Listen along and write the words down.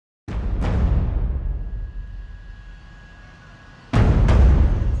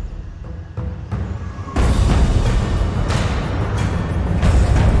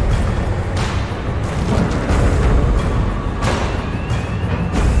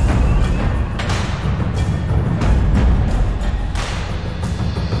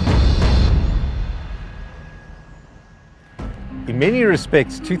In many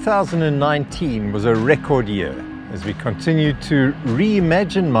respects, 2019 was a record year as we continued to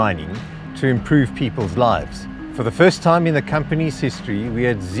reimagine mining to improve people's lives. For the first time in the company's history, we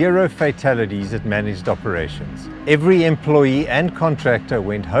had 0 fatalities at managed operations. Every employee and contractor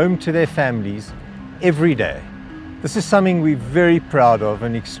went home to their families every day. This is something we're very proud of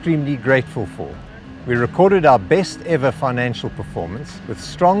and extremely grateful for. We recorded our best ever financial performance with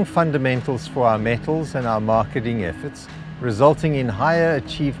strong fundamentals for our metals and our marketing efforts, resulting in higher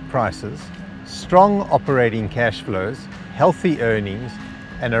achieved prices, strong operating cash flows, healthy earnings,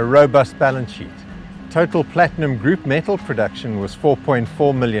 and a robust balance sheet. Total platinum group metal production was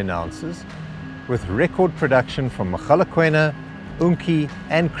 4.4 million ounces, with record production from Mogalakwena, Unki,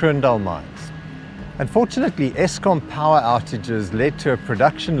 and Kroondal mines. Unfortunately, Eskom power outages led to a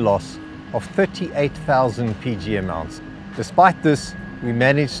production loss of 38,000 PGM ounces. Despite this, we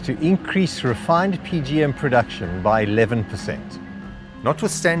managed to increase refined PGM production by 11%.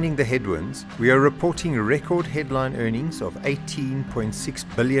 Notwithstanding the headwinds, we are reporting record headline earnings of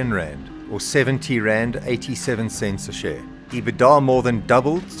 18.6 billion rand, or 70 rand 87 cents a share. EBITDA more than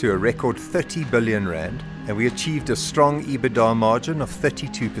doubled to a record 30 billion rand, and we achieved a strong EBITDA margin of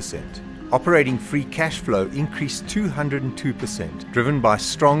 32%. Operating free cash flow increased 202%, driven by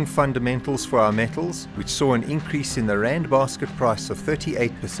strong fundamentals for our metals, which saw an increase in the rand basket price of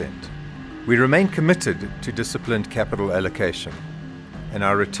 38%. We remain committed to disciplined capital allocation, and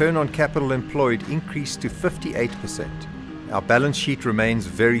our return on capital employed increased to 58%. Our balance sheet remains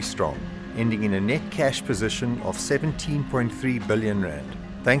very strong, ending in a net cash position of 17.3 billion rand.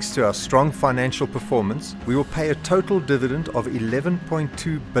 Thanks to our strong financial performance, we will pay a total dividend of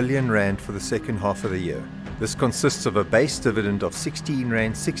 11.2 billion rand for the second half of the year. This consists of a base dividend of 16.60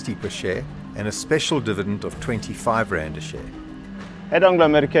 rand per share and a special dividend of 25 rand a share. At Anglo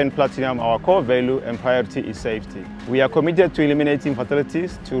American Platinum, our core value and priority is safety. We are committed to eliminating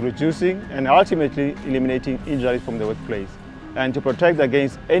fatalities, to reducing and ultimately eliminating injuries from the workplace, and to protect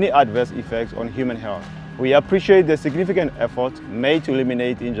against any adverse effects on human health. We appreciate the significant effort made to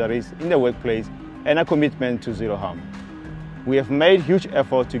eliminate injuries in the workplace and a commitment to zero harm. We have made huge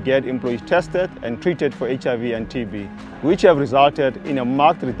effort to get employees tested and treated for HIV and TB, which have resulted in a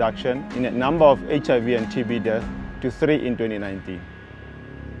marked reduction in the number of HIV and TB deaths to 3 in 2019.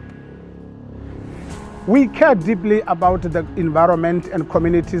 We care deeply about the environment and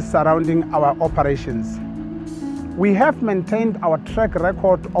communities surrounding our operations. We have maintained our track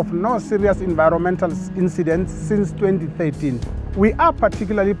record of no serious environmental incidents since 2013. We are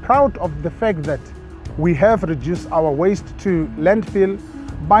particularly proud of the fact that we have reduced our waste to landfill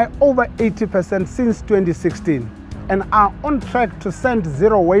by over 80% since 2016 and are on track to send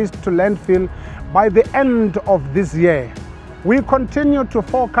zero waste to landfill by the end of this year. We continue to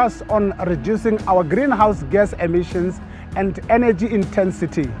focus on reducing our greenhouse gas emissions and energy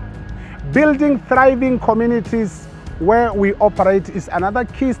intensity. Building thriving communities where we operate is another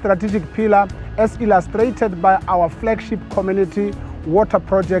key strategic pillar, as illustrated by our flagship community water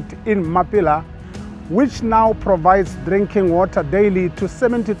project in Mapila, which now provides drinking water daily to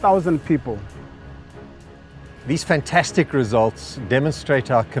 70,000 people. These fantastic results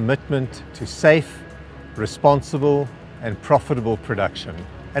demonstrate our commitment to safe, responsible, and profitable production,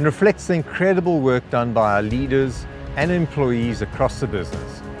 and reflects the incredible work done by our leaders and employees across the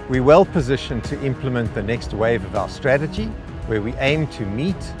business. We're well positioned to implement the next wave of our strategy, where we aim to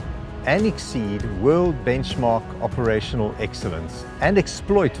meet and exceed world benchmark operational excellence and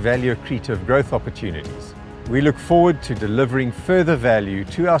exploit value-accretive growth opportunities. We look forward to delivering further value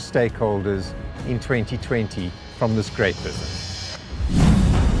to our stakeholders in 2020 from this great business.